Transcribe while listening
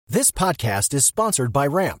This podcast is sponsored by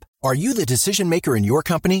Ramp. Are you the decision maker in your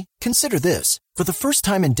company? Consider this. For the first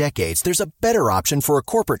time in decades, there's a better option for a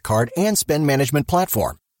corporate card and spend management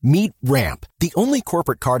platform. Meet Ramp, the only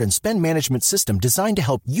corporate card and spend management system designed to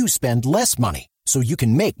help you spend less money so you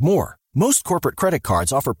can make more. Most corporate credit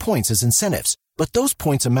cards offer points as incentives, but those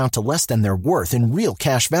points amount to less than their worth in real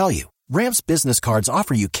cash value. Ramp's business cards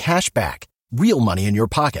offer you cash back, real money in your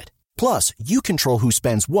pocket. Plus, you control who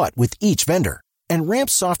spends what with each vendor. And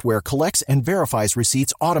Ramp's software collects and verifies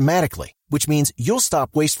receipts automatically, which means you'll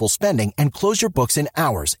stop wasteful spending and close your books in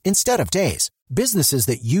hours instead of days. Businesses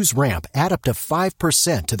that use Ramp add up to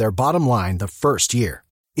 5% to their bottom line the first year.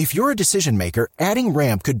 If you're a decision maker, adding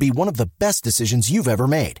Ramp could be one of the best decisions you've ever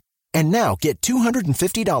made. And now get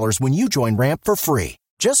 $250 when you join Ramp for free.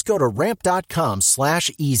 Just go to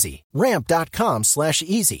ramp.com/easy.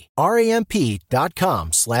 Ramp.com/easy.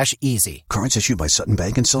 RAMP.com/easy. Cards issued by Sutton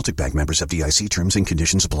Bank and Celtic Bank, members FDIC. Terms and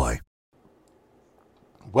conditions apply.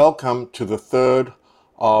 Welcome to the third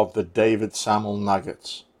of the David Samuel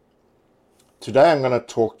Nuggets. Today I'm going to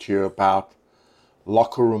talk to you about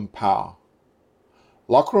Locker Room Power.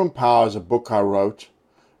 Locker Room Power is a book I wrote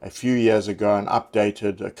a few years ago and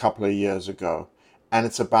updated a couple of years ago. And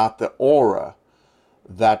it's about the aura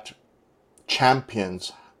that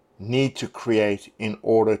champions need to create in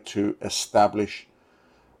order to establish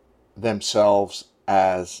themselves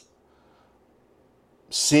as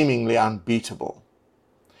seemingly unbeatable.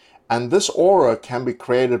 And this aura can be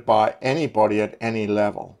created by anybody at any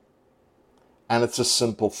level. And it's a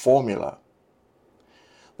simple formula.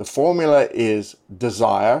 The formula is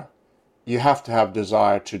desire. You have to have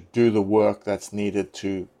desire to do the work that's needed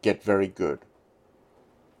to get very good.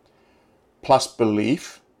 Plus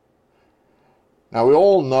belief. Now we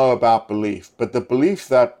all know about belief, but the belief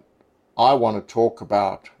that I want to talk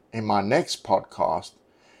about in my next podcast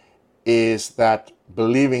is that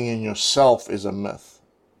believing in yourself is a myth.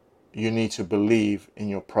 You need to believe in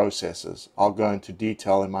your processes. I'll go into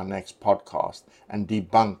detail in my next podcast and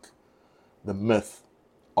debunk the myth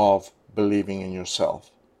of believing in yourself.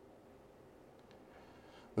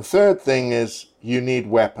 The third thing is you need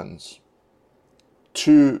weapons.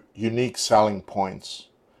 Two unique selling points.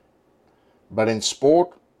 But in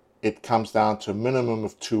sport, it comes down to a minimum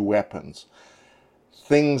of two weapons.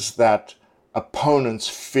 Things that opponents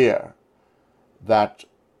fear, that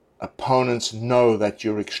opponents know that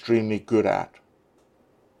you're extremely good at.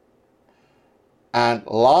 And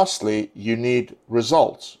lastly, you need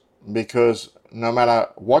results, because no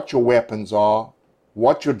matter what your weapons are,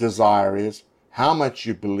 what your desire is, how much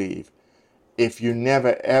you believe, if you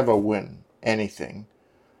never ever win anything,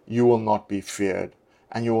 you will not be feared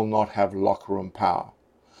and you will not have locker room power.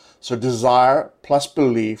 So desire plus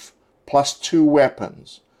belief plus two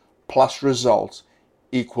weapons plus results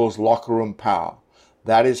equals locker room power.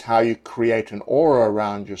 That is how you create an aura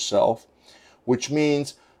around yourself, which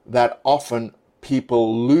means that often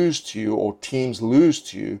people lose to you or teams lose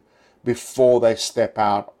to you before they step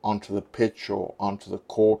out onto the pitch or onto the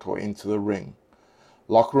court or into the ring.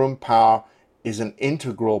 Locker room power is an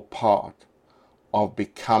integral part of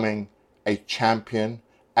becoming a champion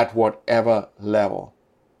at whatever level.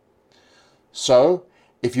 So,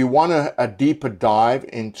 if you want a deeper dive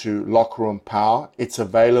into Locker Room Power, it's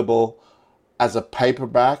available as a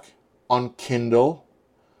paperback on Kindle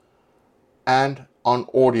and on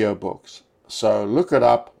audiobooks. So look it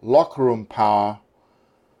up, Locker Room Power,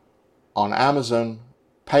 on Amazon,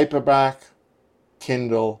 paperback,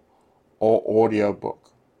 Kindle, or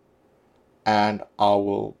audiobook. And I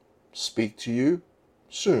will speak to you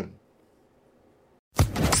soon.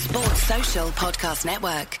 Sports Social Podcast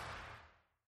Network.